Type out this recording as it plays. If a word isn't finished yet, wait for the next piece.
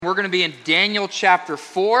We're going to be in Daniel chapter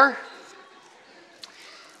 4.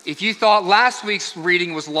 If you thought last week's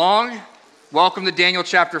reading was long, welcome to Daniel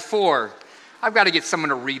chapter 4. I've got to get someone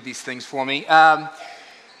to read these things for me.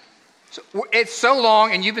 It's so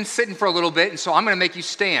long, and you've been sitting for a little bit, and so I'm going to make you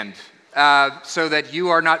stand so that you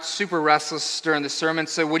are not super restless during the sermon.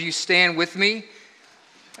 So would you stand with me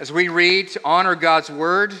as we read to honor God's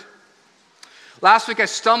word? Last week I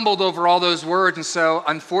stumbled over all those words, and so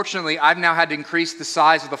unfortunately I've now had to increase the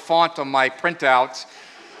size of the font on my printout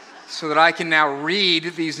so that I can now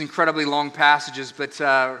read these incredibly long passages, but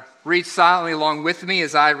read silently along with me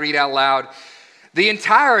as I read out loud the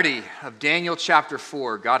entirety of Daniel chapter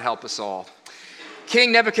 4. God help us all.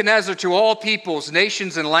 King Nebuchadnezzar, to all peoples,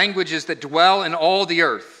 nations, and languages that dwell in all the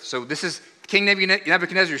earth. So this is King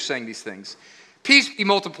Nebuchadnezzar saying these things. Peace be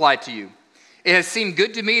multiplied to you. It has seemed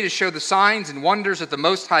good to me to show the signs and wonders that the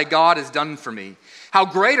Most High God has done for me. How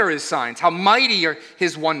great are his signs, how mighty are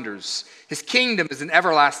his wonders. His kingdom is an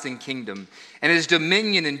everlasting kingdom, and his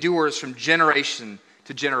dominion endures from generation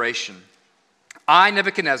to generation. I,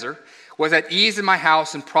 Nebuchadnezzar, was at ease in my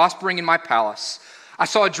house and prospering in my palace. I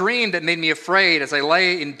saw a dream that made me afraid. As I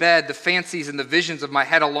lay in bed, the fancies and the visions of my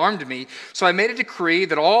head alarmed me. So I made a decree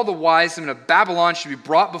that all the wise men of Babylon should be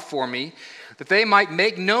brought before me, that they might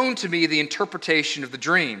make known to me the interpretation of the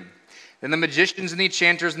dream. Then the magicians and the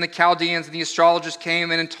enchanters and the Chaldeans and the astrologers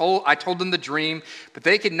came in and I told them the dream, but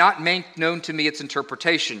they could not make known to me its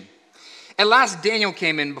interpretation. At last Daniel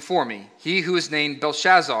came in before me, he who is named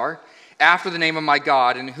Belshazzar, after the name of my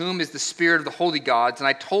God, in whom is the spirit of the holy gods. And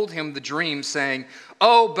I told him the dream, saying,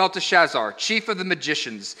 O Belteshazzar, chief of the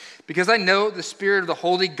magicians, because I know the spirit of the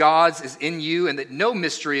holy gods is in you, and that no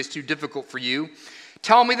mystery is too difficult for you,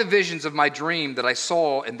 tell me the visions of my dream that I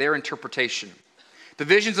saw and their interpretation. The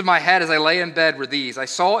visions of my head as I lay in bed were these. I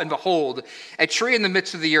saw and behold a tree in the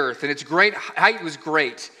midst of the earth, and its great height was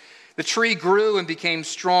great. The tree grew and became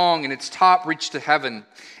strong, and its top reached to heaven,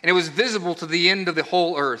 and it was visible to the end of the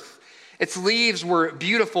whole earth. Its leaves were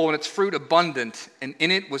beautiful and its fruit abundant, and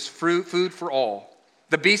in it was food for all.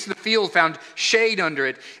 The beasts of the field found shade under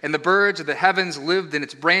it, and the birds of the heavens lived in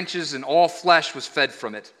its branches, and all flesh was fed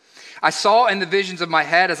from it. I saw in the visions of my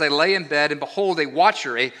head as I lay in bed, and behold, a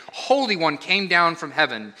watcher, a holy one, came down from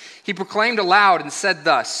heaven. He proclaimed aloud and said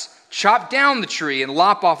thus, chop down the tree and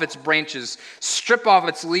lop off its branches, strip off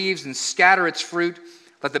its leaves and scatter its fruit.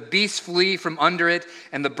 Let the beasts flee from under it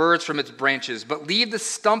and the birds from its branches, but leave the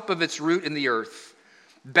stump of its root in the earth,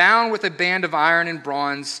 bound with a band of iron and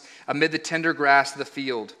bronze amid the tender grass of the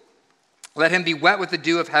field. Let him be wet with the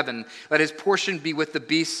dew of heaven. Let his portion be with the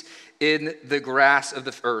beasts in the grass of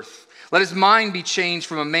the earth. Let his mind be changed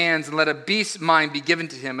from a man's, and let a beast's mind be given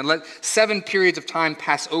to him, and let 7 periods of time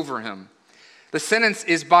pass over him. The sentence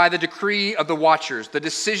is by the decree of the watchers, the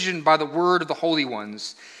decision by the word of the holy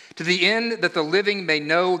ones, to the end that the living may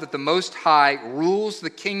know that the Most High rules the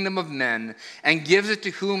kingdom of men, and gives it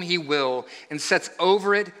to whom he will, and sets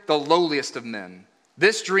over it the lowliest of men.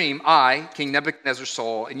 This dream I, King Nebuchadnezzar,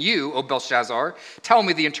 saw, and you, O Belshazzar, tell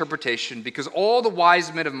me the interpretation, because all the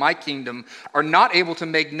wise men of my kingdom are not able to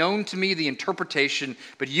make known to me the interpretation,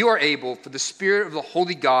 but you are able, for the spirit of the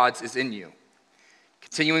holy gods is in you.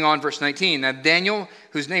 Continuing on, verse 19. Now Daniel,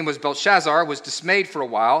 whose name was Belshazzar, was dismayed for a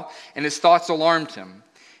while, and his thoughts alarmed him.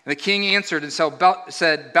 And the king answered and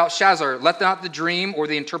said, Belshazzar, let not the dream or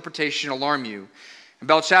the interpretation alarm you. And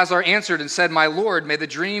Belshazzar answered and said, my lord, may the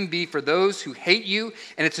dream be for those who hate you,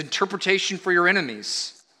 and its interpretation for your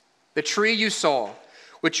enemies. The tree you saw,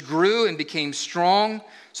 which grew and became strong,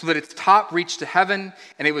 so that its top reached to heaven,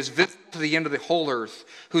 and it was visible to the end of the whole earth,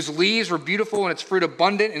 whose leaves were beautiful and its fruit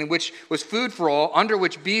abundant, and which was food for all, under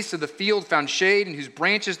which beasts of the field found shade, and whose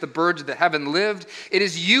branches the birds of the heaven lived. It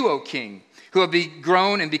is you, O king, who have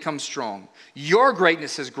grown and become strong. Your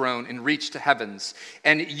greatness has grown and reached to heavens,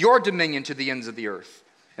 and your dominion to the ends of the earth.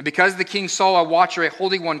 And because the king saw a watcher, a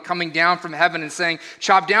holy one, coming down from heaven and saying,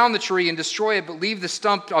 chop down the tree and destroy it, but leave the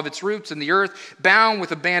stump of its roots in the earth, bound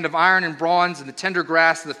with a band of iron and bronze in the tender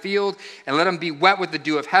grass of the field, and let him be wet with the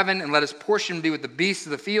dew of heaven, and let his portion be with the beasts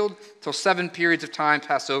of the field, till 7 periods of time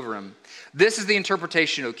pass over him. This is the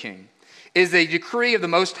interpretation, O king. It is a decree of the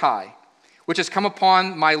Most High, which has come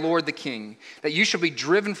upon my lord the king, that you shall be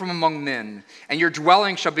driven from among men, and your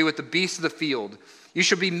dwelling shall be with the beasts of the field. You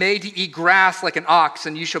shall be made to eat grass like an ox,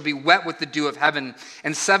 and you shall be wet with the dew of heaven,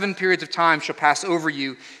 and 7 periods of time shall pass over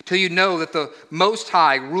you, till you know that the Most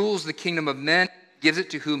High rules the kingdom of men, gives it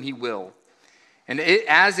to whom he will. And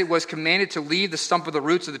as it was commanded to leave the stump of the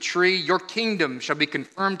roots of the tree, your kingdom shall be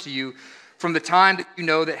confirmed to you from the time that you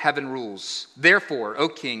know that heaven rules. Therefore, O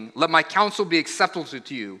king, let my counsel be acceptable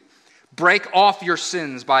to you. Break off your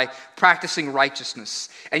sins by practicing righteousness,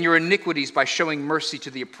 and your iniquities by showing mercy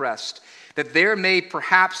to the oppressed, that there may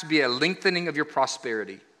perhaps be a lengthening of your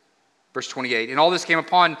prosperity. Verse 28, and all this came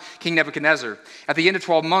upon King Nebuchadnezzar. At the end of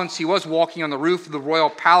 12 months, he was walking on the roof of the royal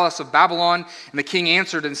palace of Babylon, and the king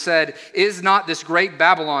answered and said, Is not this great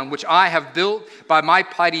Babylon, which I have built by my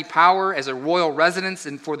mighty power as a royal residence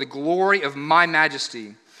and for the glory of my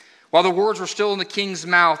majesty? While the words were still in the king's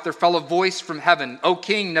mouth, there fell a voice from heaven, O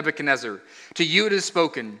King Nebuchadnezzar, to you it is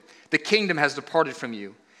spoken, the kingdom has departed from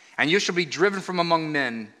you, and you shall be driven from among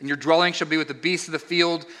men, and your dwelling shall be with the beasts of the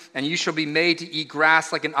field, and you shall be made to eat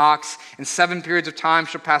grass like an ox, and 7 periods of time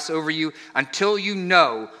shall pass over you, until you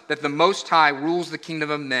know that the Most High rules the kingdom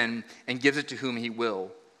of men, and gives it to whom he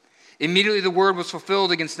will. Immediately the word was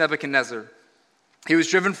fulfilled against Nebuchadnezzar. He was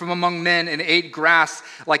driven from among men and ate grass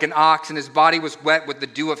like an ox, and his body was wet with the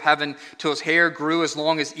dew of heaven, till his hair grew as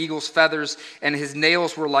long as eagle's feathers, and his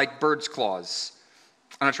nails were like bird's claws.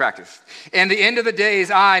 Unattractive. And the end of the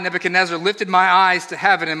days, I, Nebuchadnezzar, lifted my eyes to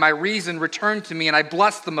heaven, and my reason returned to me, and I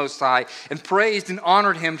blessed the Most High, and praised and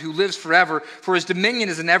honored him who lives forever, for his dominion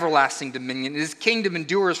is an everlasting dominion, and his kingdom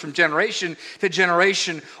endures from generation to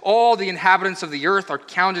generation. All the inhabitants of the earth are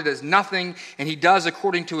counted as nothing, and he does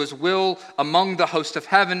according to his will among the host of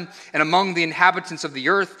heaven and among the inhabitants of the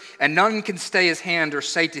earth, and none can stay his hand or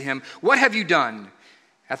say to him, What have you done?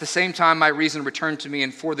 At the same time, my reason returned to me,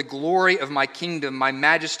 and for the glory of my kingdom, my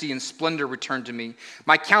majesty and splendor returned to me.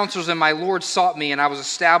 My counselors and my lord sought me, and I was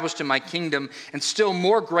established in my kingdom, and still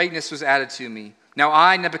more greatness was added to me. Now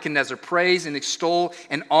I, Nebuchadnezzar, praise and extol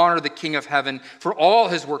and honor the King of heaven, for all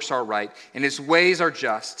his works are right, and his ways are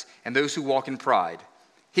just, and those who walk in pride,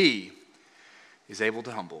 he is able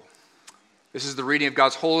to humble. This is the reading of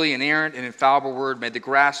God's holy, inerrant, and infallible word. May the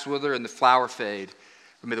grass wither and the flower fade,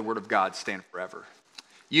 but may the word of God stand forever.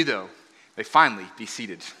 You, though, may finally be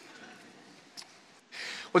seated.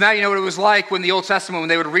 Well, now you know what it was like when the Old Testament, when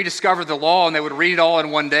they would rediscover the law and they would read it all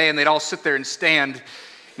in one day and they'd all sit there and stand.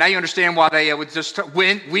 Now you understand why they would just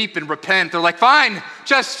weep and repent. They're like, fine,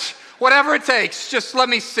 just whatever it takes, just let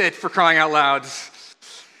me sit, for crying out loud.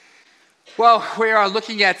 Well, we are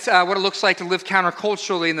looking at what it looks like to live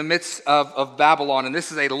counterculturally in the midst of Babylon, and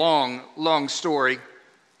this is a long, long story.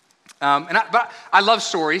 But I love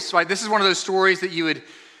stories. Right? This is one of those stories that you would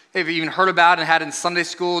have even heard about and had in Sunday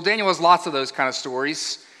school. Daniel has lots of those kind of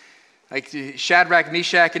stories, like Shadrach,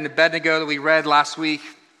 Meshach, and Abednego that we read last week.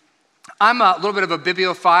 I'm a little bit of a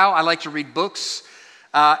bibliophile. I like to read books.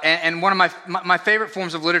 And one of my favorite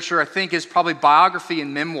forms of literature, I think, is probably biography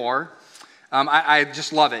and memoir. I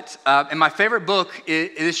just love it. And my favorite book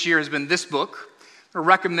this year has been this book. I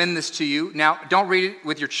recommend this to you. Now, don't read it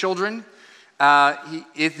with your children.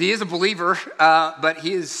 He is a believer, but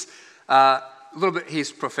he is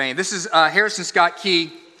he's profane. This is Harrison Scott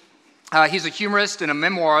Key. He's a humorist and a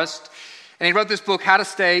memoirist, and he wrote this book, How to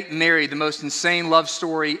Stay Married, the most insane love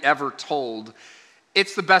story ever told.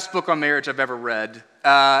 It's the best book on marriage I've ever read.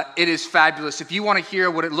 It is fabulous. If you want to hear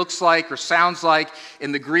what it looks like or sounds like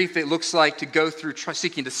in the grief it looks like to go through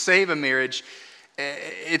seeking to save a marriage,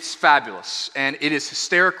 it's fabulous, and it is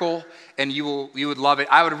hysterical, and you would love it.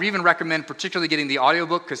 I would even recommend particularly getting the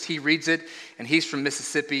audiobook because he reads it, and he's from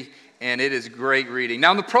Mississippi, and it is great reading. Now,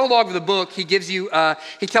 in the prologue of the book, he tells you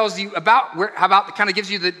gives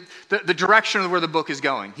you the direction of where the book is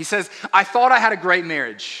going. He says, I thought I had a great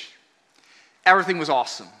marriage. Everything was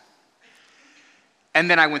awesome. And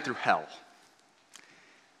then I went through hell.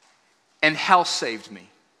 And hell saved me,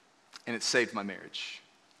 and it saved my marriage.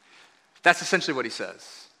 That's essentially what he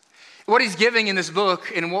says. What he's giving in this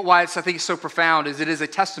book, and why I think it's so profound, is it is a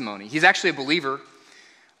testimony. He's actually a believer.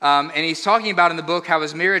 And he's talking about in the book how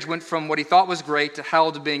his marriage went from what he thought was great to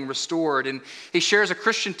hell to being restored. And he shares a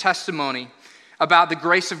Christian testimony about the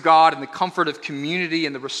grace of God and the comfort of community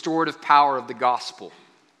and the restorative power of the gospel.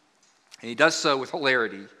 And he does so with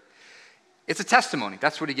hilarity. It's a testimony.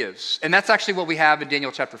 That's what he gives. And that's actually what we have in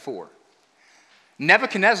Daniel chapter 4.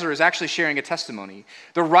 Nebuchadnezzar is actually sharing a testimony.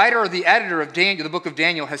 The writer or the editor of Daniel, the book of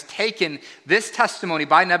Daniel, has taken this testimony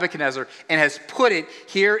by Nebuchadnezzar and has put it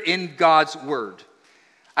here in God's word.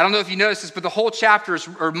 I don't know if you noticed this, but the whole chapter,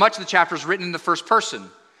 or much of the chapter, is written in the first person.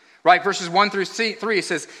 Right? Verses 1 through 3, it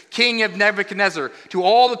says, King of Nebuchadnezzar, to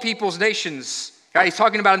all the peoples, nations. Right? He's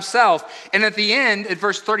talking about himself. And at the end, at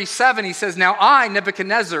verse 37, he says, Now I,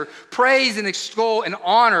 Nebuchadnezzar, praise and extol and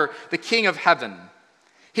honor the King of heaven.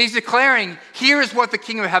 He's declaring, here is what the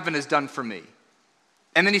King of heaven has done for me.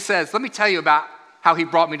 And then he says, let me tell you about how he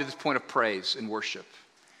brought me to this point of praise and worship.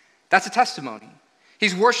 That's a testimony.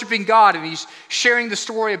 He's worshiping God, and he's sharing the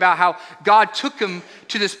story about how God took him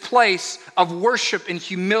to this place of worship and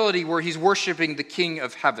humility where he's worshiping the King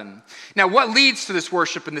of heaven. Now, what leads to this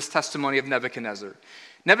worship in this testimony of Nebuchadnezzar?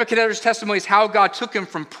 Nebuchadnezzar's testimony is how God took him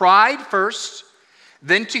from pride first,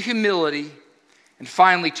 then to humility, and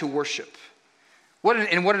finally to worship. What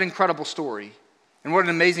an incredible story, and what an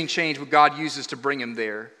amazing change what God uses to bring him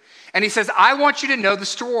there. And he says, I want you to know the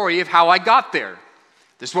story of how I got there.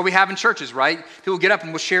 This is what we have in churches, right? People get up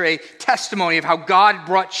and will share a testimony of how God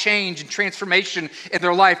brought change and transformation in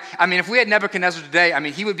their life. I mean, if we had Nebuchadnezzar today,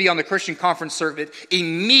 he would be on the Christian conference circuit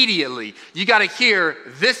immediately. You got to hear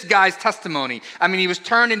this guy's testimony. He was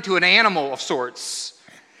turned into an animal of sorts.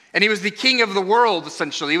 And he was the king of the world,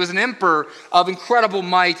 essentially. He was an emperor of incredible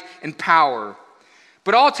might and power.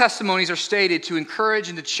 But all testimonies are stated to encourage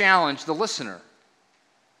and to challenge the listener,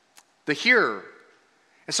 the hearer.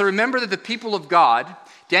 And so remember that the people of God,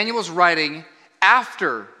 Daniel was writing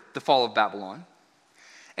after the fall of Babylon.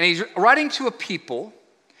 And he's writing to a people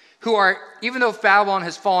who are, even though Babylon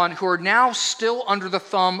has fallen, who are now still under the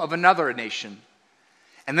thumb of another nation.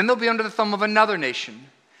 And then they'll be under the thumb of another nation.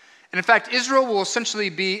 And in fact, Israel will essentially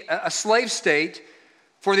be a slave state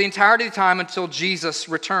for the entirety of the time until Jesus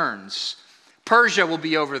returns. Persia will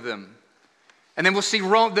be over them. And then we'll see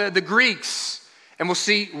Rome, the Greeks, and we'll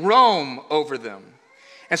see Rome over them.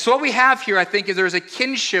 And so what we have here, I think, is there's a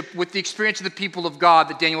kinship with the experience of the people of God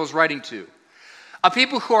that Daniel is writing to. A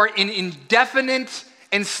people who are in indefinite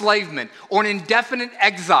enslavement or an indefinite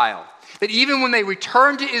exile. That even when they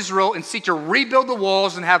return to Israel and seek to rebuild the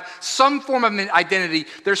walls and have some form of identity,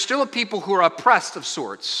 there's still a people who are oppressed of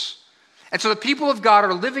sorts. And so the people of God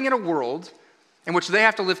are living in a world in which they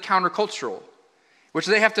have to live countercultural, which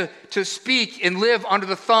they have to speak and live under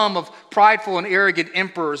the thumb of prideful and arrogant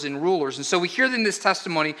emperors and rulers. And so we hear in this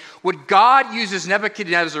testimony what God uses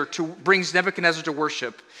brings Nebuchadnezzar to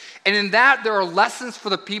worship. And in that, there are lessons for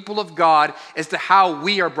the people of God as to how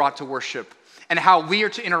we are brought to worship and how we are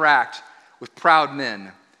to interact with proud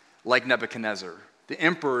men like Nebuchadnezzar, the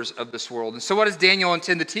emperors of this world. And so what does Daniel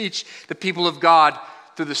intend to teach the people of God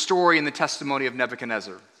through the story and the testimony of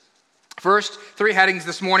Nebuchadnezzar? First, 3 headings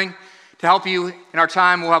this morning. To help you in our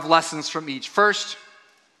time, we'll have lessons from each. First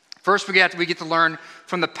we get to learn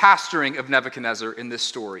from the pastoring of Nebuchadnezzar in this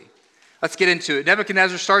story. Let's get into it.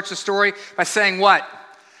 Nebuchadnezzar starts the story by saying what?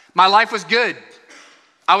 My life was good.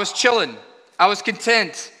 I was chilling. I was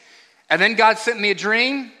content. And then God sent me a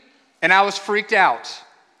dream, and I was freaked out.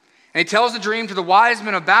 And he tells the dream to the wise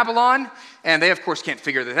men of Babylon, and they, of course, can't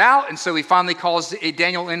figure this out. And so he finally calls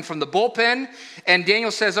Daniel in from the bullpen, and Daniel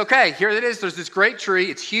says, okay, here it is. There's this great tree.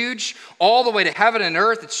 It's huge, all the way to heaven and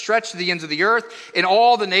earth. It's stretched to the ends of the earth, and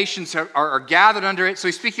all the nations are gathered under it. So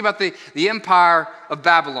he's speaking about the empire of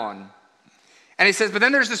Babylon. And he says, but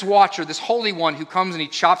then there's this watcher, this holy one, who comes and he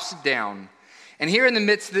chops it down. And here in the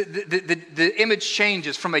midst, the image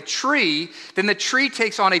changes from a tree, then the tree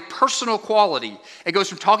takes on a personal quality. It goes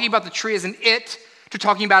from talking about the tree as an it to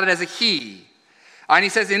talking about it as a he. And he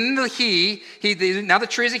says, in the he, now the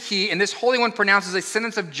tree is a he, and this Holy One pronounces a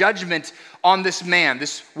sentence of judgment on this man,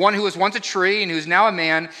 this one who was once a tree and who is now a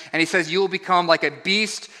man, and he says, you will become like a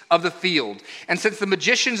beast of the field. And since the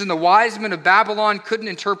magicians and the wise men of Babylon couldn't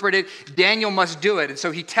interpret it, Daniel must do it. And so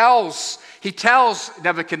he tells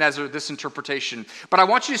Nebuchadnezzar this interpretation. But I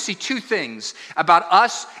want you to see 2 things about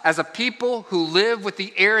us as a people who live with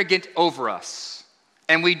the arrogant over us.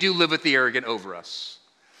 And we do live with the arrogant over us.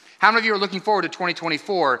 How many of you are looking forward to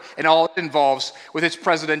 2024 and all it involves with its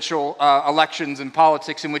presidential elections and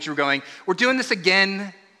politics in which we're going, we're doing this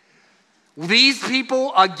again? These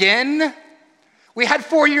people again? We had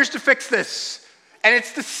 4 years to fix this, and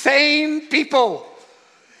it's the same people.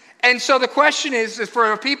 And so the question is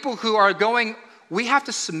for people who are going, we have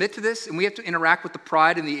to submit to this, and we have to interact with the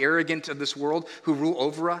pride and the arrogant of this world who rule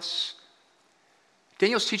over us.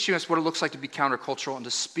 Daniel's teaching us what it looks like to be countercultural and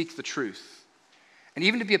to speak the truth. And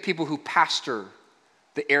even to be a people who pastor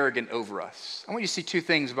the arrogant over us. I want you to see 2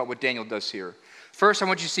 things about what Daniel does here. First, I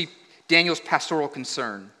want you to see Daniel's pastoral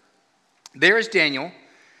concern. There is Daniel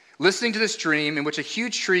listening to this dream in which a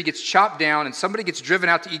huge tree gets chopped down and somebody gets driven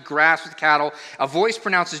out to eat grass with cattle. A voice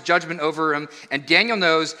pronounces judgment over him, and Daniel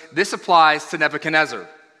knows this applies to Nebuchadnezzar.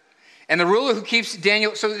 And the ruler who keeps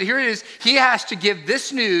Daniel, so here it is, he has to give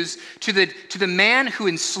this news to the man who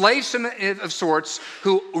enslaves him of sorts,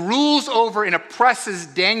 who rules over and oppresses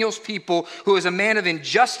Daniel's people, who is a man of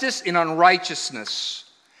injustice and unrighteousness.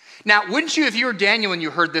 Now, wouldn't you, if you were Daniel and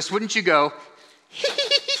you heard this, wouldn't you go,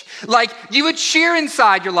 like you would cheer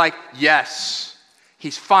inside, you're like, yes,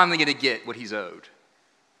 he's finally going to get what he's owed.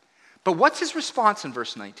 But what's his response in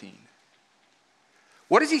verse 19?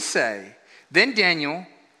 What does he say? Then Daniel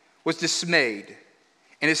was dismayed,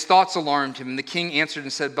 and his thoughts alarmed him. And the king answered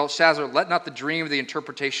and said, Belshazzar, let not the dream or the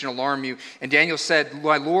interpretation alarm you. And Daniel said,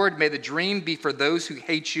 my Lord, may the dream be for those who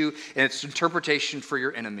hate you, and its interpretation for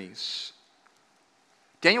your enemies.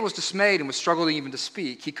 Daniel was dismayed and was struggling even to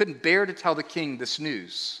speak. He couldn't bear to tell the king this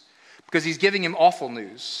news because he's giving him awful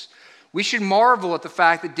news. We should marvel at the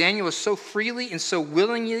fact that Daniel is so freely and so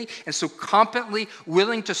willingly and so competently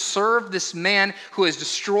willing to serve this man who has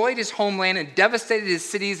destroyed his homeland and devastated his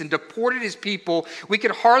cities and deported his people. We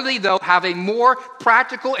could hardly, though, have a more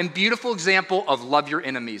practical and beautiful example of love your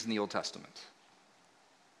enemies in the Old Testament.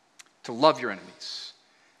 To love your enemies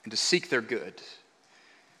and to seek their good.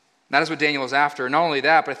 And that is what Daniel is after. And not only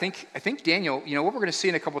that, but I think Daniel, what we're going to see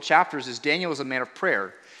in a couple chapters is Daniel is a man of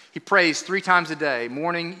prayer. He prays 3 times a day,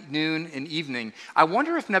 morning, noon, and evening. I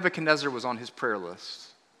wonder if Nebuchadnezzar was on his prayer list.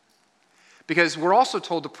 Because we're also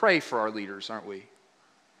told to pray for our leaders, aren't we?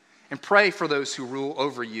 And pray for those who rule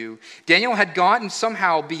over you. Daniel had gotten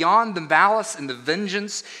somehow beyond the malice and the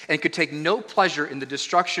vengeance and could take no pleasure in the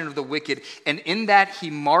destruction of the wicked. And in that, he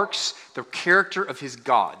marks the character of his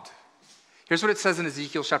God. Here's what it says in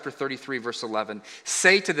Ezekiel chapter 33, verse 11.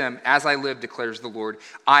 Say to them, as I live, declares the Lord,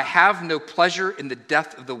 I have no pleasure in the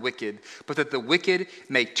death of the wicked, but that the wicked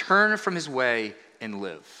may turn from his way and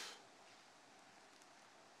live.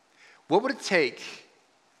 What would it take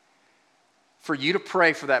for you to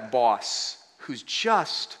pray for that boss who's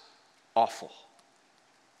just awful?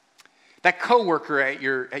 That coworker at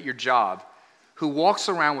your job who walks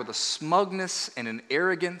around with a smugness and an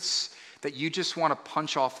arrogance that you just want to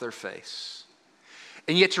punch off their face.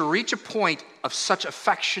 And yet to reach a point of such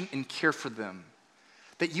affection and care for them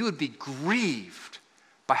that you would be grieved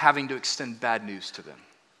by having to extend bad news to them.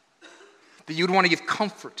 That you would want to give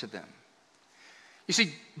comfort to them. You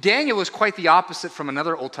see, Daniel is quite the opposite from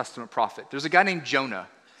another Old Testament prophet. There's a guy named Jonah.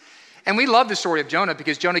 And we love the story of Jonah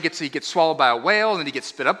because Jonah gets swallowed by a whale, and then he gets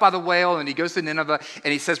spit up by the whale, and he goes to Nineveh,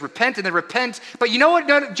 and he says, repent, and they repent. But you know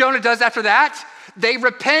what Jonah does after that? They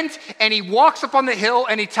repent, and he walks up on the hill,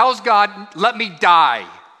 and he tells God, let me die.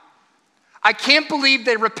 I can't believe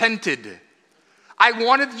they repented. I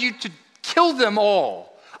wanted you to kill them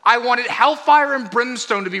all. I wanted hellfire and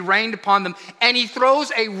brimstone to be rained upon them. And he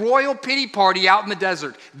throws a royal pity party out in the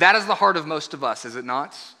desert. That is the heart of most of us, is it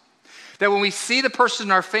not? That when we see the person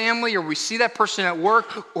in our family or we see that person at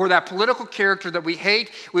work or that political character that we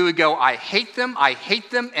hate, we would go, I hate them, I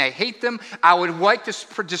hate them, I hate them. I would like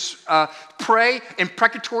to just pray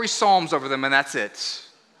imprecatory psalms over them, and that's it.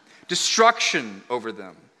 Destruction over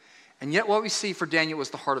them. And yet what we see for Daniel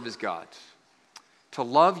was the heart of his God. To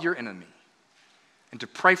love your enemy and to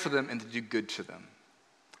pray for them and to do good to them.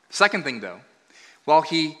 Second thing, though, while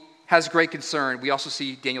he has great concern, we also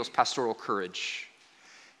see Daniel's pastoral courage.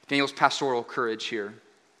 Daniel's pastoral courage here.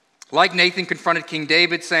 Like Nathan confronted King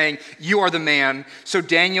David saying, you are the man, so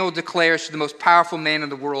Daniel declares to the most powerful man in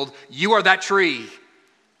the world, you are that tree.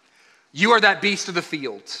 You are that beast of the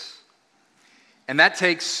field. And that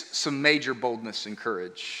takes some major boldness and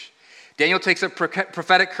courage. Daniel takes up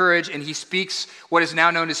prophetic courage and he speaks what is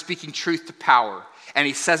now known as speaking truth to power. And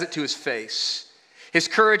he says it to his face. His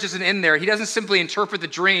courage isn't in there. He doesn't simply interpret the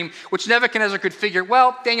dream, which Nebuchadnezzar could figure,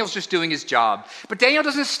 well, Daniel's just doing his job. But Daniel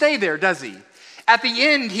doesn't stay there, does he? At the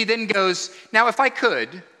end, he then goes, now if I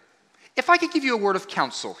could give you a word of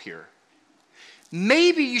counsel here,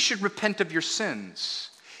 maybe you should repent of your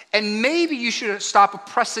sins. And maybe you should stop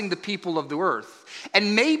oppressing the people of the earth.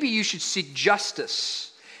 And maybe you should seek justice.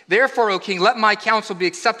 Therefore, O king, let my counsel be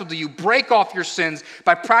acceptable to you. Break off your sins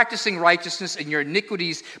by practicing righteousness and your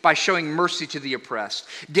iniquities by showing mercy to the oppressed.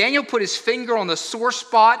 Daniel put his finger on the sore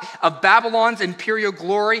spot of Babylon's imperial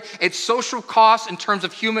glory, its social costs in terms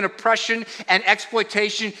of human oppression and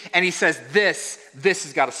exploitation, and he says, this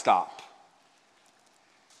has got to stop.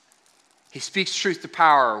 He speaks truth to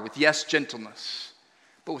power with, yes, gentleness,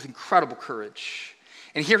 but with incredible courage.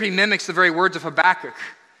 And here he mimics the very words of Habakkuk.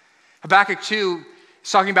 Habakkuk 2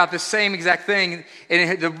 is talking about the same exact thing.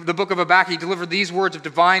 In the book of Habakkuk, he delivered these words of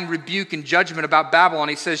divine rebuke and judgment about Babylon.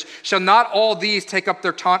 He says, shall not all these take up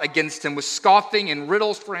their taunt against him with scoffing and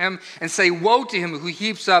riddles for him and say, woe to him who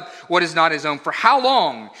heaps up what is not his own. For how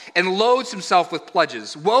long? And loads himself with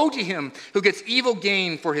pledges. Woe to him who gets evil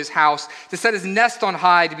gain for his house, to set his nest on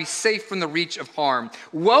high, to be safe from the reach of harm.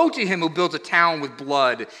 Woe to him who builds a town with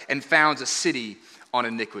blood and founds a city on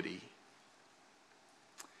iniquity.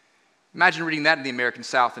 Imagine reading that in the American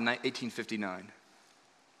South in 1859.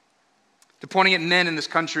 To pointing at men in this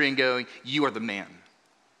country and going, you are the man.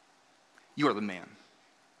 You are the man.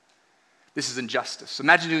 This is injustice.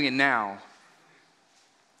 Imagine doing it now.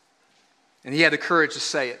 And he had the courage to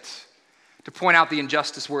say it. to point out the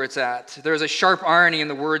injustice where it's at. There is a sharp irony in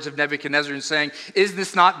the words of Nebuchadnezzar in saying, is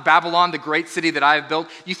this not Babylon, the great city that I have built?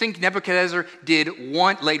 You think Nebuchadnezzar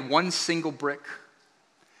laid one single brick?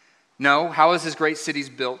 No. How is his great cities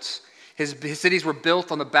built? His cities were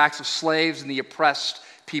built on the backs of slaves and the oppressed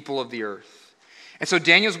people of the earth. And so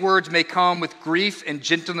Daniel's words may come with grief and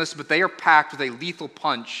gentleness, but they are packed with a lethal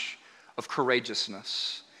punch of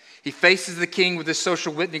courageousness. He faces the king with his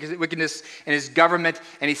social wickedness and his government,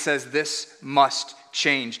 and he says, this must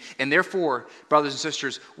change. And therefore, brothers and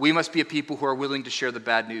sisters, we must be a people who are willing to share the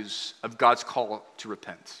bad news of God's call to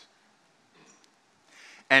repent.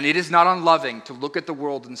 And it is not unloving to look at the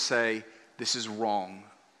world and say, this is wrong.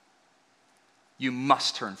 You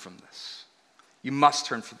must turn from this. You must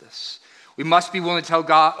turn from this. We must be willing to tell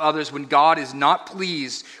others when God is not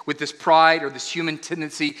pleased with this pride or this human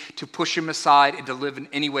tendency to push him aside and to live in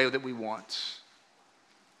any way that we want.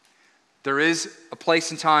 There is a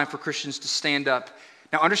place and time for Christians to stand up.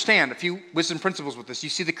 Now understand a few wisdom principles with this. You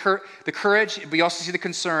see the courage, but you also see the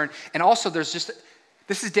concern. And also this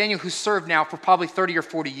is Daniel who's served now for probably 30 or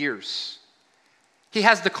 40 years. He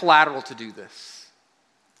has the collateral to do this.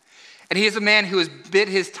 And he is a man who has bid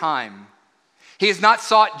his time. He has not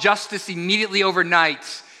sought justice immediately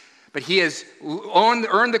overnight, but he has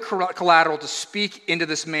earned the collateral to speak into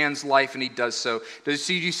this man's life, and he does so. Do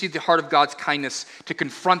you see the heart of God's kindness to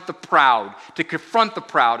confront the proud,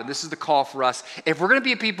 and this is the call for us. If we're going to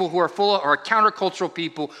be a people who are a countercultural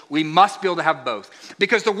people, we must be able to have both.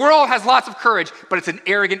 Because the world has lots of courage, but it's an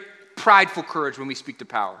arrogant, prideful courage when we speak to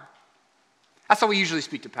power. That's how we usually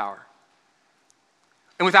speak to power.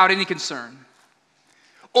 And without any concern.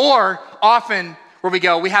 Or often where we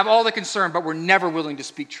go, we have all the concern, but we're never willing to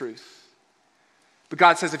speak truth. But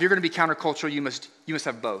God says, if you're going to be countercultural, you must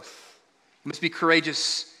have both. You must be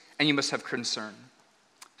courageous and you must have concern.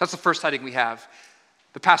 That's the first heading we have.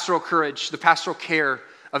 The pastoral courage, the pastoral care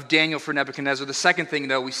of Daniel for Nebuchadnezzar. The second thing,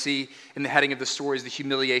 though, we see in the heading of the story is the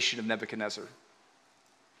humiliation of Nebuchadnezzar.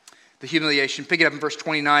 The humiliation. Pick it up in verse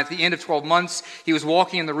 29. At the end of 12 months, he was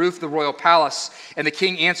walking in the roof of the royal palace, and the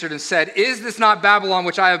king answered and said, is this not Babylon,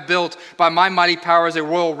 which I have built by my mighty power as a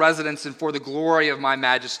royal residence and for the glory of my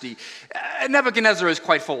majesty? Nebuchadnezzar is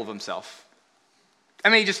quite full of himself. I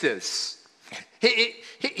mean, he just is.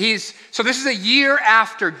 So this is a year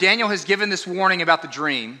after Daniel has given this warning about the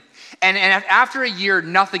dream, and after a year,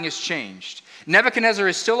 nothing has changed. Nebuchadnezzar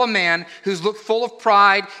is still a man who's looked full of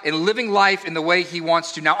pride and living life in the way he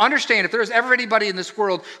wants to. Now understand, if there's ever anybody in this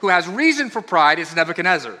world who has reason for pride, it's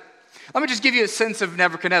Nebuchadnezzar. Let me just give you a sense of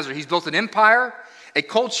Nebuchadnezzar. He's built an empire, a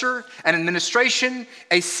culture, an administration,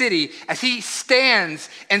 a city. As he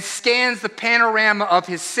stands and scans the panorama of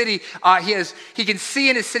his city, he can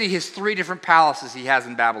see in his city his 3 different palaces he has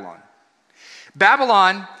in Babylon.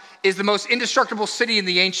 Babylon is the most indestructible city in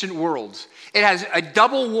the ancient world. It has a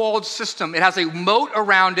double-walled system. It has a moat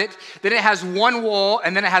around it. Then it has one wall,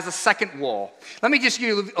 and then it has a second wall. Let me just give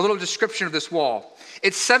you a little description of this wall.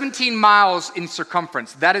 It's 17 miles in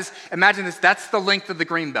circumference. That is, imagine this, that's the length of the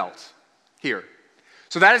green belt here.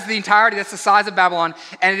 So that is the entirety, that's the size of Babylon,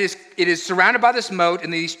 and it is surrounded by this moat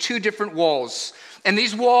and these 2 different walls. And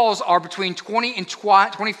these walls are between 20 and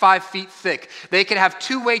 25 feet thick. They could have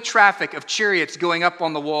 2-way traffic of chariots going up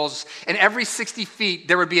on the walls, and every 60 feet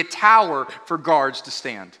there would be a tower for guards to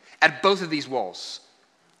stand at both of these walls.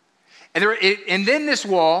 And then this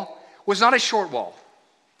wall was not a short wall.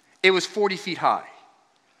 It was 40 feet high.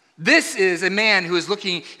 This is a man who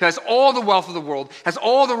has all the wealth of the world, has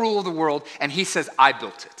all the rule of the world, and he says, I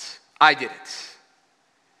built it. I did it.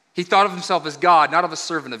 He thought of himself as God, not of a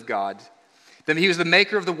servant of God. Then he was the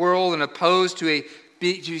maker of the world and opposed to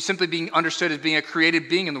simply being understood as being a created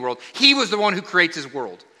being in the world. He was the one who creates his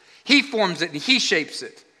world. He forms it and he shapes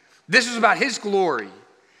it. This was about his glory.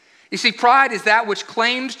 You see, pride is that which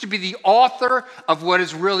claims to be the author of what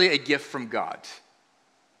is really a gift from God.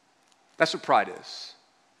 That's what pride is.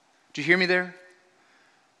 Do you hear me there?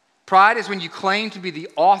 Pride is when you claim to be the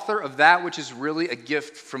author of that which is really a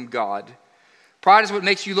gift from God. Pride is what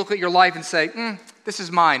makes you look at your life and say, this is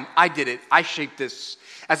mine. I did it. I shaped this.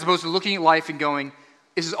 As opposed to looking at life and going,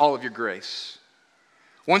 this is all of your grace.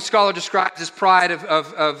 One scholar describes this pride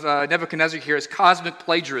of Nebuchadnezzar here as cosmic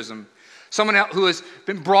plagiarism. Someone who has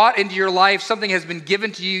been brought into your life, something has been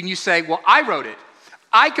given to you, and you say, well, I wrote it.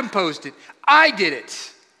 I composed it. I did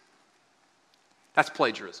it. That's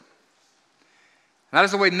plagiarism. And that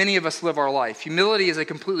is the way many of us live our life. Humility is a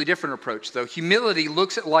completely different approach, though. Humility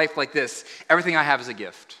looks at life like this. Everything I have is a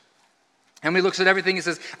gift. And he looks at everything and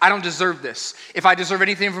says, I don't deserve this. If I deserve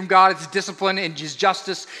anything from God, it's discipline and his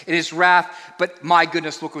justice and his wrath. But my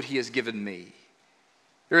goodness, look what he has given me.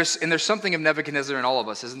 There's something of Nebuchadnezzar in all of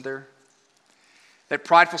us, isn't there? That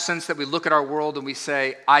prideful sense that we look at our world and we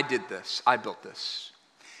say, I did this, I built this.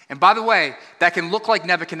 And by the way, that can look like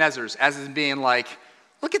Nebuchadnezzar's, as in being like,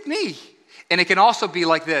 look at me. And it can also be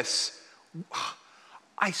like this,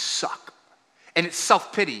 I suck. And it's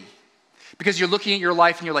self-pity. Because you're looking at your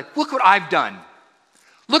life and you're like, look what I've done.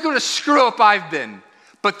 Look what a screw up I've been.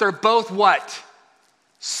 But they're both what?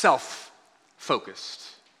 Self-focused.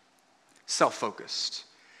 Self-focused.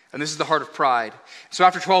 And this is the heart of pride. So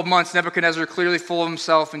after 12 months, Nebuchadnezzar clearly full of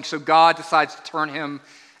himself, and so God decides to turn him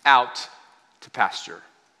out to pasture.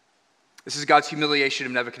 This is God's humiliation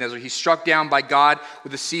of Nebuchadnezzar. He's struck down by God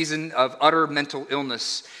with a season of utter mental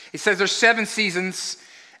illness. He says there's 7 seasons.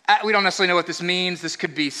 We don't necessarily know what this means. This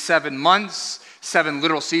could be 7 months, 7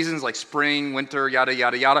 literal seasons like spring, winter, yada,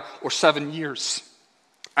 yada, yada, or 7 years.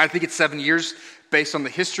 I think it's 7 years based on the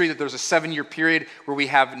history that there's a 7-year period where we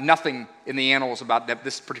have nothing in the annals about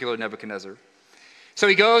this particular Nebuchadnezzar. So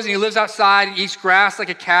he goes and he lives outside and eats grass like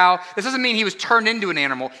a cow. This doesn't mean he was turned into an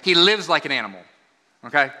animal. He lives like an animal.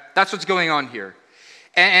 Okay? That's what's going on here.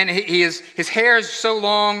 And his hair is so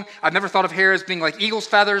long. I've never thought of hair as being like eagle's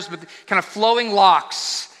feathers, but kind of flowing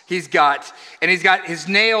locks he's got. And his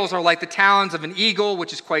nails are like the talons of an eagle,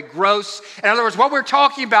 which is quite gross. In other words, what we're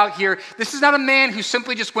talking about here, this is not a man who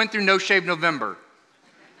simply just went through No Shave November.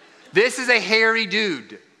 This is a hairy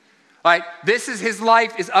dude. Right? His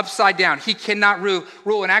life is upside down. He cannot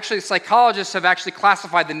rule. And actually, psychologists have actually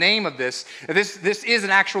classified the name of this. This is an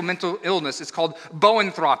actual mental illness. It's called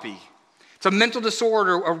boanthropy. It's a mental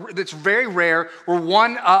disorder that's very rare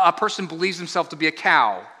where a person believes himself to be a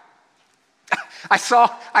cow. I saw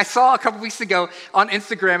a couple weeks ago on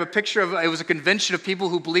Instagram a picture of, it was a convention of people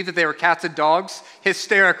who believed that they were cats and dogs.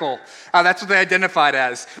 Hysterical. That's what they identified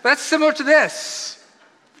as. But that's similar to this.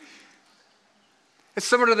 It's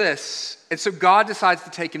similar to this. And so God decides to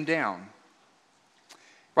take him down.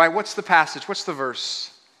 Right? What's the passage? What's the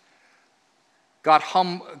verse? God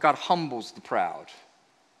humbles the proud.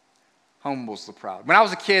 Humbles the proud. When I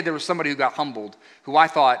was a kid, there was somebody who got humbled who I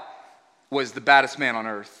thought was the baddest man on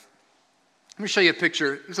earth. Let me show you a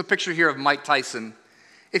picture. There's a picture here of Mike Tyson.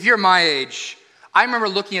 If you're my age, I remember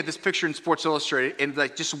looking at this picture in Sports Illustrated and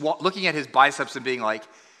like just looking at his biceps and being like,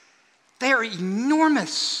 they are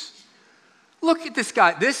enormous. Look at this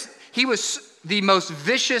guy. He was the most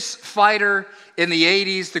vicious fighter in the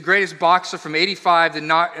 80s, the greatest boxer from 85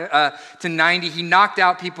 to 90. He knocked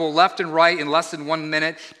out people left and right in less than 1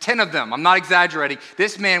 minute, 10 of them. I'm not exaggerating.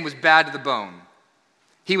 This man was bad to the bone.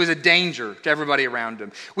 He was a danger to everybody around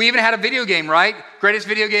him. We even had a video game, right? Greatest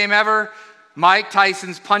video game ever, Mike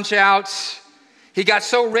Tyson's Punch-Out. He got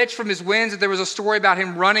so rich from his wins that there was a story about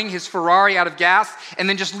him running his Ferrari out of gas and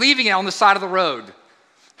then just leaving it on the side of the road.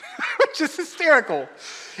 Which is hysterical.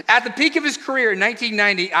 At the peak of his career in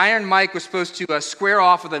 1990, Iron Mike was supposed to square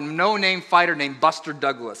off with a no-name fighter named Buster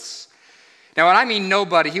Douglas. Now, when I mean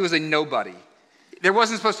nobody, he was a nobody. There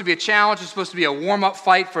wasn't supposed to be a challenge. It was supposed to be a warm-up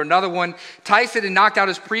fight for another one. Tyson had knocked out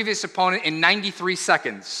his previous opponent in 93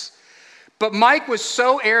 seconds. But Mike was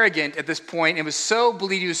so arrogant at this point and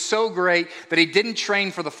believed he was so great that he didn't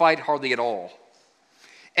train for the fight hardly at all.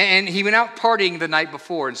 And he went out partying the night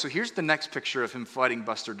before. And so here's the next picture of him fighting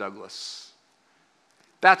Buster Douglas.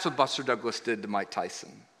 That's what Buster Douglas did to Mike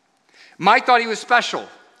Tyson. Mike thought he was special,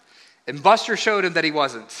 and Buster showed him that he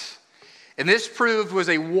wasn't. And this proved was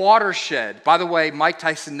a watershed. By the way, Mike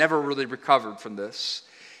Tyson never really recovered from this.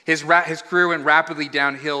 His career went rapidly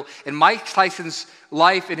downhill. And Mike Tyson's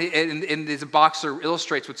life as a boxer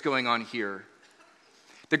illustrates what's going on here.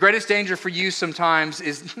 The greatest danger for you sometimes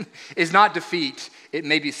is not defeat, it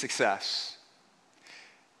may be success.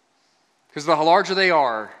 Because the larger they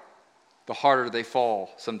are, the harder they fall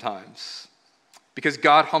sometimes. Because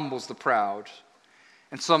God humbles the proud.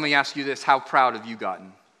 And so let me ask you this, how proud have you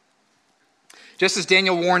gotten? Just as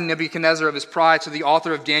Daniel warned Nebuchadnezzar of his pride, so the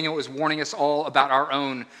author of Daniel is warning us all about our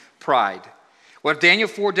own pride. Well, Daniel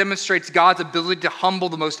 4 demonstrates God's ability to humble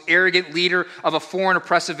the most arrogant leader of a foreign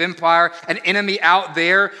oppressive empire, an enemy out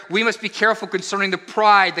there. We must be careful concerning the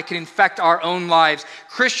pride that can infect our own lives.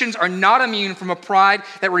 Christians are not immune from a pride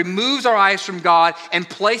that removes our eyes from God and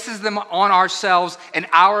places them on ourselves and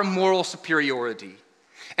our moral superiority.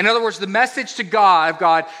 In other words, the message to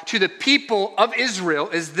God, to the people of Israel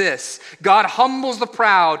is this. God humbles the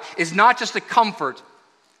proud is not just a comfort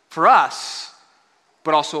for us,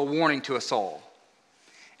 but also a warning to us all.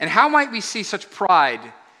 And how might we see such pride?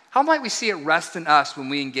 How might we see it rest in us when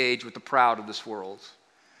we engage with the proud of this world?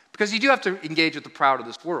 Because you do have to engage with the proud of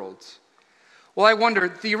this world. Well, I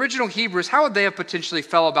wonder, the original Hebrews, how would they have potentially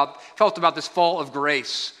felt about this fall of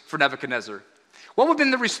grace for Nebuchadnezzar? What would have been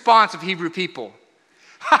the response of Hebrew people?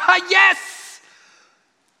 Yes!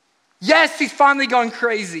 Yes, he's finally gone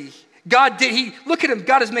crazy. Look at him.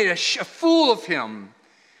 God has made a fool of him.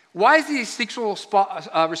 Why is the instinctual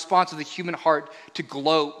response of the human heart to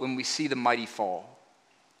gloat when we see the mighty fall?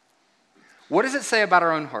 What does it say about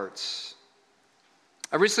our own hearts?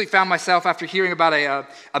 I recently found myself, after hearing about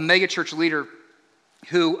a megachurch leader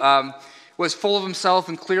who was full of himself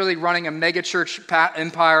and clearly running a megachurch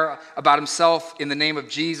empire about himself in the name of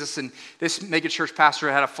Jesus, and this megachurch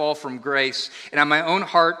pastor had a fall from grace, and in my own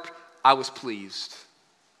heart, I was pleased.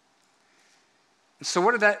 And so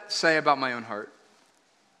what did that say about my own heart?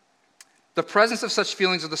 The presence of such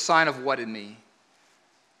feelings are the sign of what in me?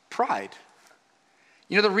 Pride.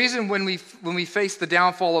 You know, the reason when we face the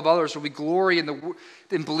downfall of others, or we glory in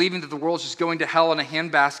believing that the world's just going to hell in a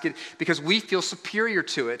handbasket, because we feel superior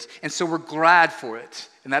to it, and so we're glad for it,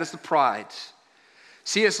 and that is the pride.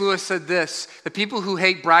 C.S. Lewis said this: the people who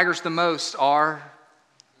hate braggers the most are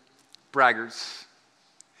braggarts.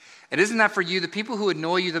 And isn't that for you? The people who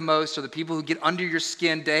annoy you the most are the people who get under your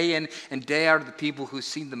skin day in and day out, are the people who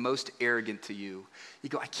seem the most arrogant to you. You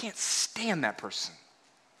go, I can't stand that person.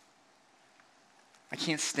 I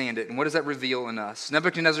can't stand it. And what does that reveal in us?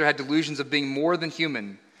 Nebuchadnezzar had delusions of being more than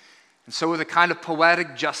human. And so with a kind of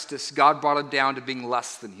poetic justice, God brought him down to being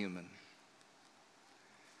less than human.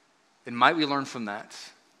 And might we learn from that?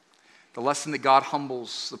 The lesson that God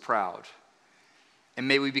humbles the proud. And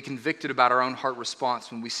may we be convicted about our own heart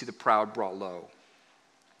response when we see the proud brought low.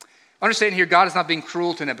 Understand here, God is not being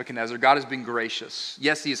cruel to Nebuchadnezzar. God is being gracious.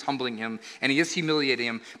 Yes, he is humbling him, and he is humiliating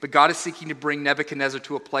him, but God is seeking to bring Nebuchadnezzar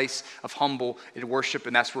to a place of humble and worship,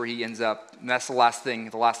 and that's where he ends up. And that's the last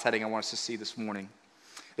heading I want us to see this morning.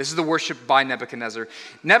 This is the worship by Nebuchadnezzar.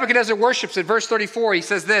 Nebuchadnezzar worships in verse 34. He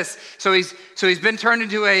says this. So he's been turned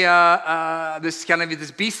into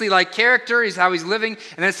this beastly-like character. He's how he's living.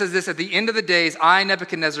 And then it says this: at the end of the days, I,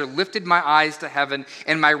 Nebuchadnezzar, lifted my eyes to heaven,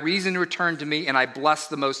 and my reason returned to me, and I blessed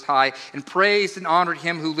the Most High, and praised and honored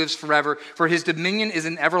him who lives forever. For his dominion is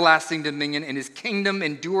an everlasting dominion, and his kingdom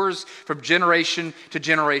endures from generation to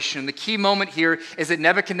generation. The key moment here is that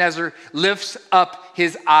Nebuchadnezzar lifts up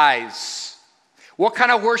his eyes. What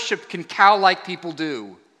kind of worship can cow-like people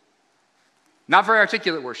do? Not very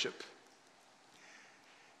articulate worship.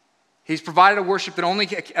 He's provided a worship that only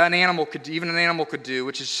an animal could do,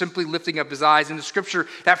 which is simply lifting up his eyes. In the scripture,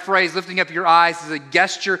 that phrase, lifting up your eyes, is a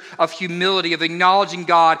gesture of humility, of acknowledging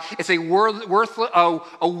God. It's a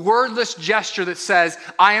wordless gesture that says,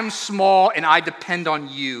 I am small and I depend on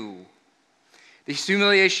you. The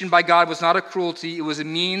humiliation by God was not a cruelty. It was a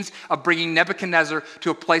means of bringing Nebuchadnezzar to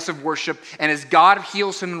a place of worship. And as God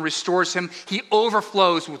heals him and restores him, he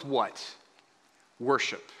overflows with what?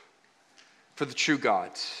 Worship for the true God.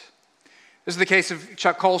 This is the case of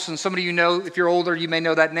Chuck Colson. Some of you know, if you're older, you may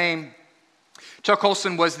know that name. Chuck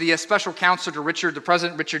Colson was the special counselor to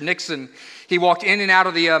President Richard Nixon. He walked in and out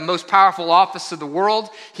of the most powerful office of the world.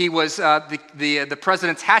 He was the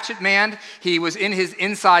president's hatchet man. He was in his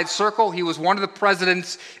inside circle. He was one of the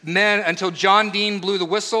president's men until John Dean blew the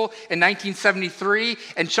whistle in 1973.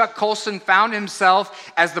 And Chuck Colson found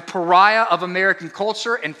himself as the pariah of American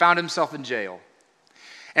culture and found himself in jail.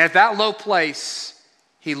 And at that low place,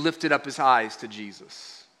 he lifted up his eyes to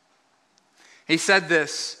Jesus. He said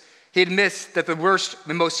this. He admits that the worst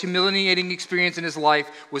and most humiliating experience in his life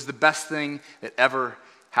was the best thing that ever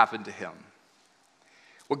happened to him.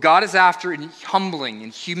 What God is after in humbling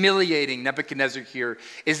and humiliating Nebuchadnezzar here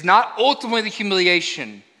is not ultimately the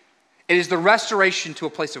humiliation. It is the restoration to a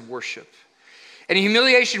place of worship. And in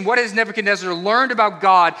humiliation, what has Nebuchadnezzar learned about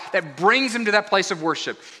God that brings him to that place of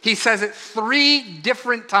worship? He says it 3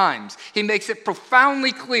 different times. He makes it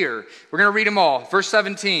profoundly clear. We're going to read them all. Verse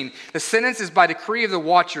 17, the sentence is by decree of the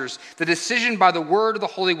watchers, the decision by the word of the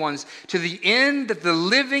holy ones, to the end that the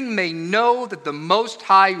living may know that the Most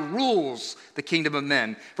High rules the kingdom of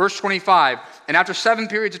men. Verse 25, and after 7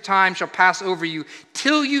 periods of time shall pass over you,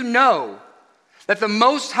 till you know that the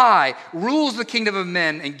Most High rules the kingdom of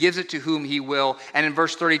men and gives it to whom he will. And in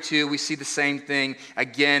verse 32, we see the same thing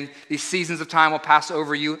again. These seasons of time will pass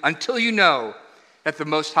over you until you know that the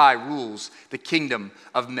Most High rules the kingdom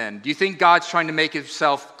of men. Do you think God's trying to make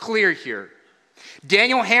himself clear here?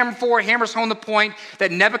 Daniel hammers home the point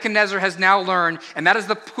that Nebuchadnezzar has now learned, and that is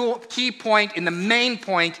the key point and the main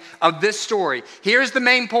point of this story. Here's the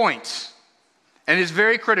main point, and it is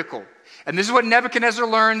very critical. And this is what Nebuchadnezzar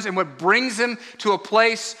learns and what brings him to a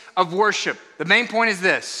place of worship. The main point is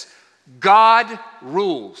this: God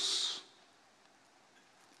rules.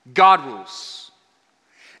 God rules.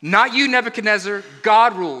 Not you, Nebuchadnezzar,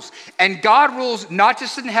 God rules. And God rules not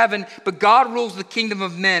just in heaven, but God rules the kingdom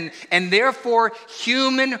of men. And therefore,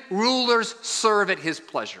 human rulers serve at his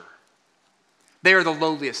pleasure. They are the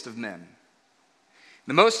lowliest of men.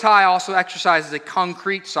 The Most High also exercises a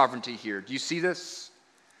concrete sovereignty here. Do you see this?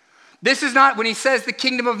 This is not, when he says the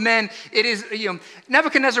kingdom of men, it is,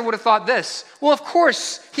 Nebuchadnezzar would have thought this. Well, of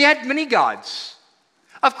course, he had many gods.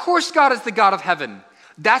 Of course, God is the God of heaven.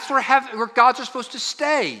 That's where gods are supposed to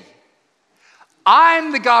stay.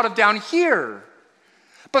 I'm the God of down here.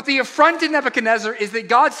 But the affront to Nebuchadnezzar is that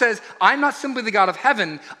God says, I'm not simply the God of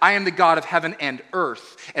heaven, I am the God of heaven and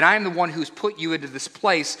earth. And I am the one who's put you into this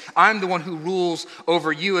place. I'm the one who rules over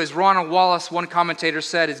you. As Ronald Wallace, one commentator,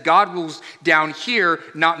 said, is God rules down here,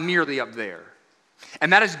 not merely up there.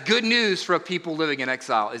 And that is good news for a people living in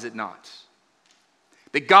exile, is it not?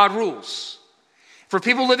 That God rules. For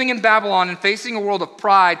people living in Babylon and facing a world of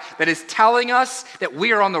pride that is telling us that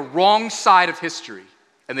we are on the wrong side of history.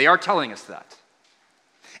 And they are telling us that.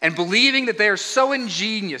 And believing that they are so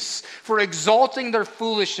ingenious for exalting their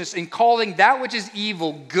foolishness and calling that which is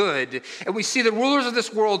evil good. And we see the rulers of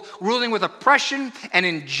this world ruling with oppression and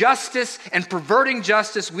injustice and perverting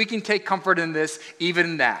justice. We can take comfort in this, even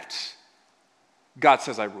in that. God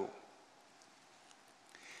says, I rule.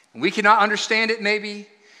 And we cannot understand it maybe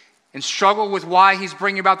and struggle with why he's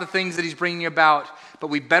bringing about the things that he's bringing about. But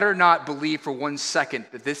we better not believe for 1 second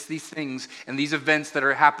that these things and these events that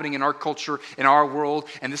are happening in our culture, in our world,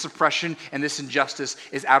 and this oppression and this injustice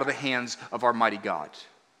is out of the hands of our mighty God.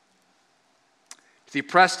 To the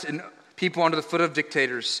oppressed and people under the foot of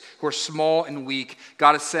dictators who are small and weak,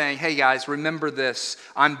 God is saying, hey guys, remember this,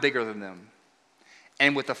 I'm bigger than them.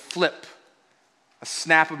 And with a flip, a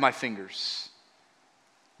snap of my fingers,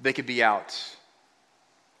 they could be out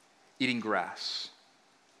eating grass.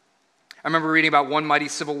 I remember reading about one mighty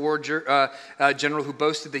Civil War general who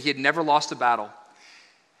boasted that he had never lost a battle.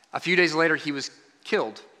 A few days later, he was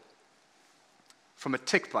killed from a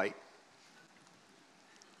tick bite.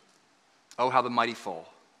 Oh, how the mighty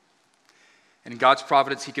fall. And in God's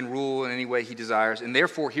providence, he can rule in any way he desires. And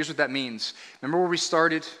therefore, here's what that means. Remember where we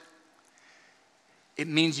started? It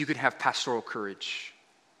means you can have pastoral courage.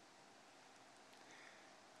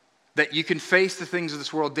 That you can face the things of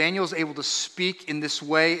this world. Daniel is able to speak in this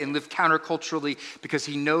way and live counterculturally because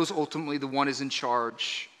he knows ultimately the one is in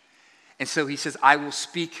charge. And so he says, I will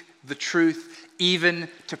speak the truth even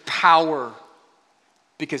to power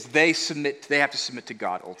because they have to submit to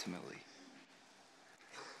God ultimately.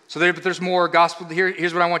 So but there's more gospel.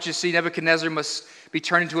 Here's what I want you to see. Nebuchadnezzar must be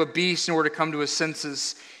turned into a beast in order to come to his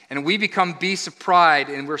senses. And we become beasts of pride,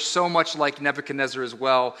 and we're so much like Nebuchadnezzar as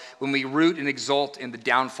well when we root and exalt in the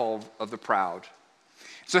downfall of the proud.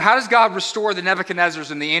 So how does God restore the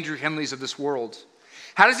Nebuchadnezzars and the Andrew Hemleys of this world?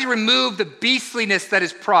 How does he remove the beastliness that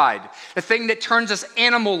is pride, the thing that turns us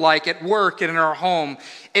animal-like at work and in our home?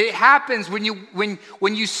 It happens when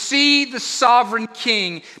you see the sovereign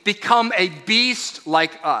king become a beast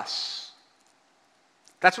like us.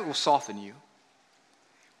 That's what will soften you.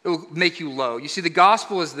 It will make you low. You see, the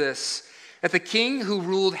gospel is this, that the king who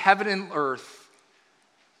ruled heaven and earth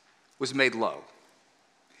was made low.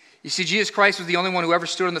 You see, Jesus Christ was the only one who ever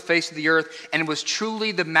stood on the face of the earth and was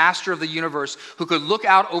truly the master of the universe who could look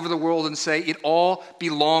out over the world and say, it all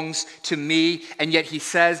belongs to me. And yet he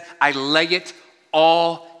says, I lay it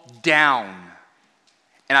all down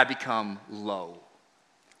and I become low,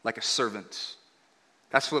 like a servant.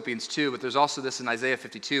 That's Philippians 2, but there's also this in Isaiah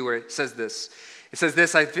 52 where it says this. It says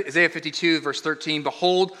this, Isaiah 52, verse 13,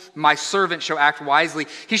 behold, my servant shall act wisely.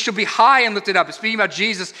 He shall be high and lifted up. It's speaking about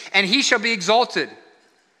Jesus, and he shall be exalted.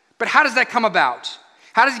 But how does that come about?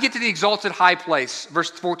 How does he get to the exalted high place? Verse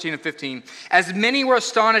 14 and 15. As many were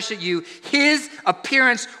astonished at you, his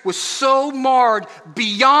appearance was so marred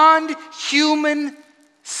beyond human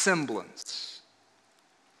semblance.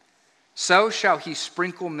 So shall he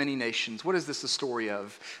sprinkle many nations. What is this the story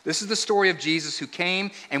of? This is the story of Jesus who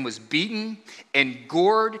came and was beaten and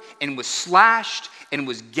gored and was slashed and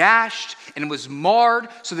was gashed and was marred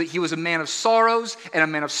so that he was a man of sorrows and a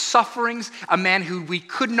man of sufferings, a man who we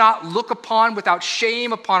could not look upon without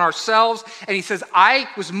shame upon ourselves. And he says, I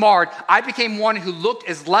was marred. I became one who looked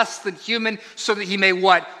as less than human so that he may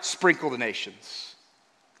what? Sprinkle the nations.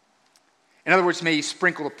 In other words, may he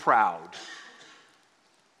sprinkle the proud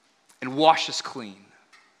and wash us clean.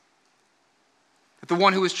 That the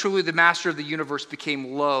one who is truly the master of the universe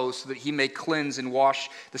became low so that he may cleanse and wash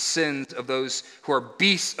the sins of those who are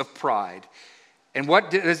beasts of pride. And what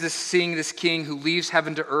does this seeing this king who leaves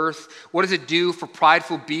heaven to earth, what does it do for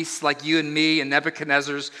prideful beasts like you and me and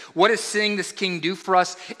Nebuchadnezzar's? What does seeing this king do for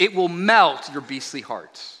us? It will melt your beastly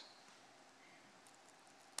hearts.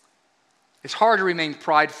 It's hard to remain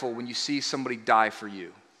prideful when you see somebody die for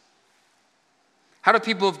you. How do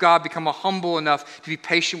people of God become humble enough to be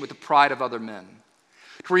patient with the pride of other men?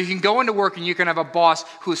 To where you can go into work and you can have a boss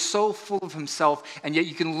who is so full of himself, and yet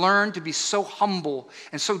you can learn to be so humble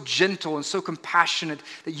and so gentle and so compassionate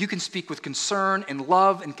that you can speak with concern and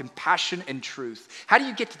love and compassion and truth. How do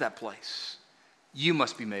you get to that place? You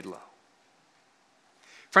must be made low.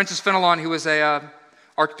 Francis Fenelon, who was a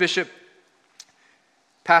archbishop,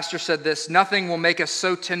 pastor, said this: nothing will make us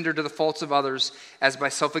so tender to the faults of others as by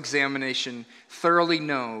self-examination thoroughly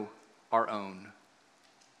know our own.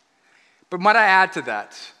 But might I add to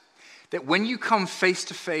that when you come face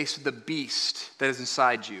to face with the beast that is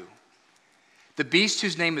inside you, the beast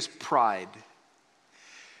whose name is pride,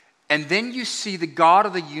 and then you see the God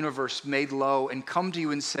of the universe made low and come to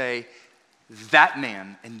you and say, that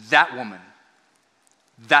man and that woman,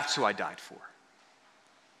 that's who I died for.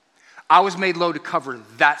 I was made low to cover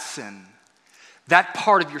that sin, that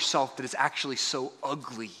part of yourself that is actually so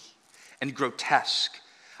ugly and grotesque.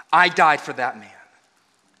 I died for that man.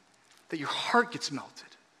 That your heart gets melted.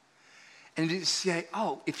 And you say,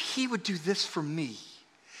 oh, if he would do this for me,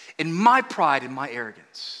 in my pride and my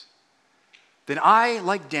arrogance, then I,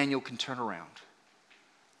 like Daniel, can turn around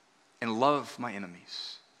and love my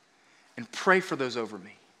enemies and pray for those over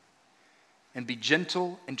me and be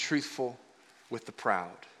gentle and truthful with the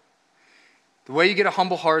proud. The way you get a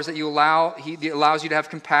humble heart is that he allows you to have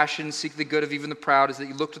compassion, seek the good of even the proud, is that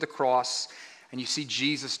you look to the cross and you see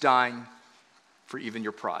Jesus dying for even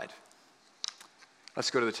your pride. Let's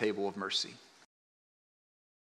go to the table of mercy.